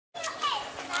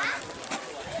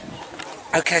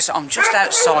Okay, so I'm just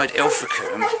outside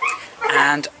Ilfracombe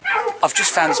and I've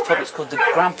just found this pub. It's called the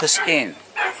Grampus Inn,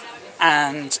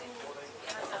 and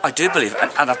I do believe,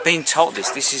 and I've been told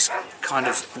this is kind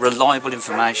of reliable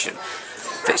information,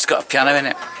 that it's got a piano in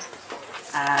it.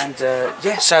 And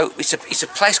yeah, so it's a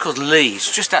place called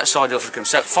Leeds, just outside Ilfracombe.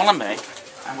 So follow me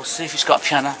and we'll see if it's got a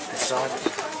piano inside it.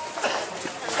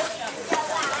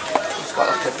 It's got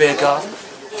like a beer garden.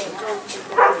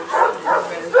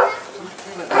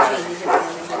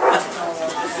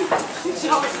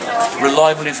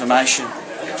 Reliable information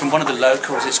from one of the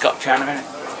locals. It's got a piano in it,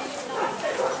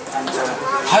 and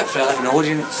hopefully I'll have an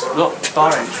audience. Look,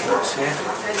 bar entrance here.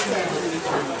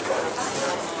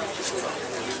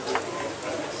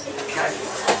 Okay,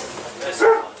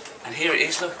 and here it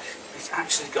is. Look, it's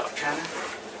actually got a piano.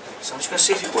 So I'm just going to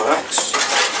see if it works.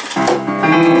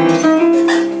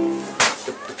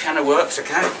 The piano works.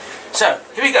 Okay, so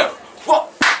here we go. 1,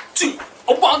 2.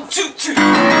 1, 2, 2.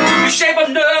 You shake my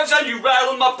nerves and you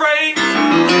rattle my brain.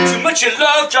 Too much of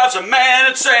love drives a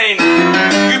man insane.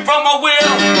 You broke my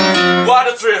will, what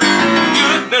a thrill.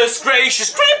 Goodness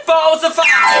gracious, great balls of fire.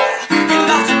 You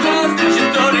lost your love cause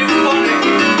you thought it was funny.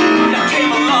 I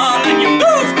came along and you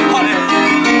moved, honey.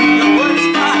 The word is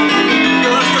fine,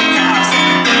 you're so cast.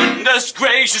 Goodness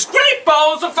gracious, great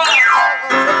balls of fire.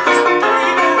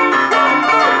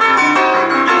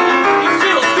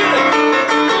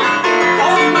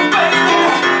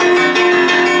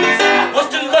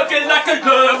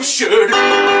 Should.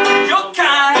 You're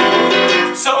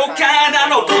kind, so kind. I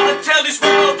don't wanna tell this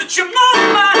world that you're mine.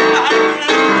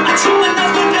 I chew my nose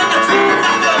down the truth.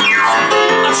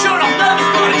 I'm sure I'm nervous,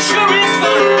 but it sure is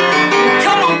fun.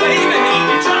 Come on, baby,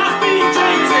 you drive me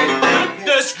crazy.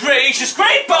 Goodness gracious,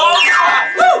 great ball.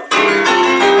 Woo!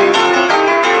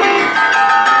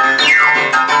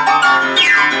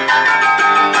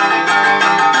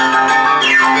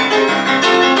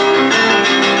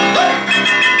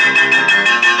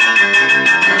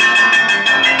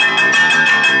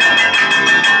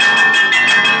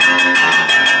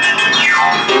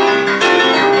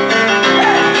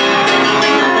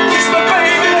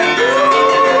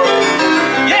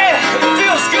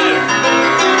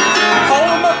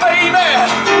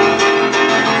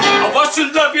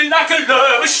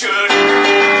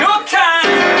 You're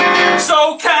kind,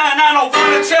 so kind. I don't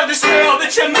wanna tell this world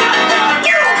that you're mine.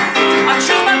 I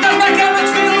chew my nose like I'm a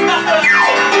twiddle my heart.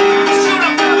 Sure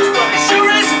I'm nervous, but it sure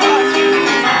is fun.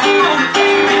 Come on,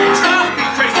 baby, you drive me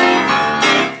crazy.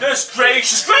 Goodness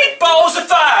gracious, great balls of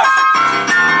fire.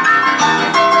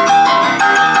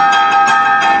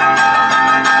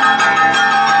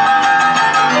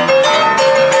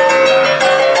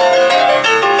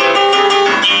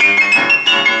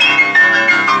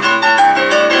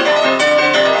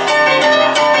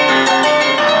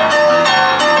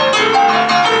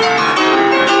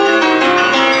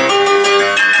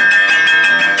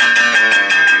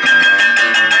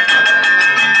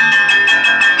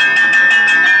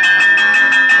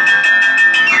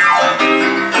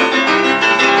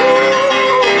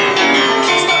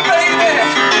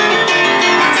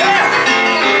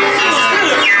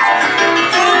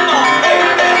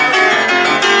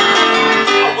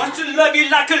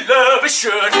 Like a lover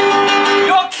should.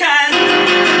 You're kind,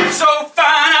 so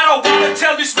fine. I don't wanna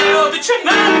tell this world that you're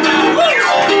mine.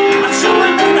 I'm sure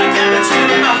I know I can't tell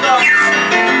my love.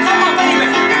 Come on, baby,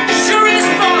 sure is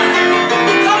fun.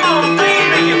 Come on,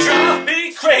 baby, you drive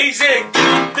me crazy.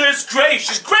 Goodness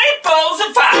gracious, great balls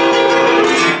of fire.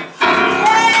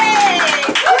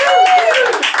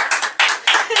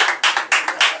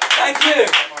 Thank you.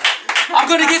 I'm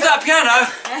going to give that piano,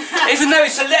 even though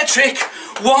it's electric,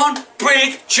 one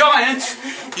big giant.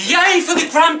 Yay for the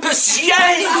Grampus,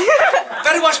 yay!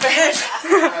 Better watch my head.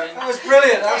 That was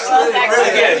brilliant, absolutely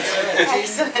brilliant.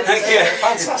 Thank you.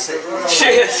 Fantastic.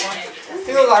 Cheers.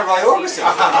 You look like Roy Orbison.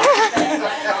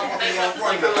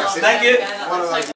 Thank you.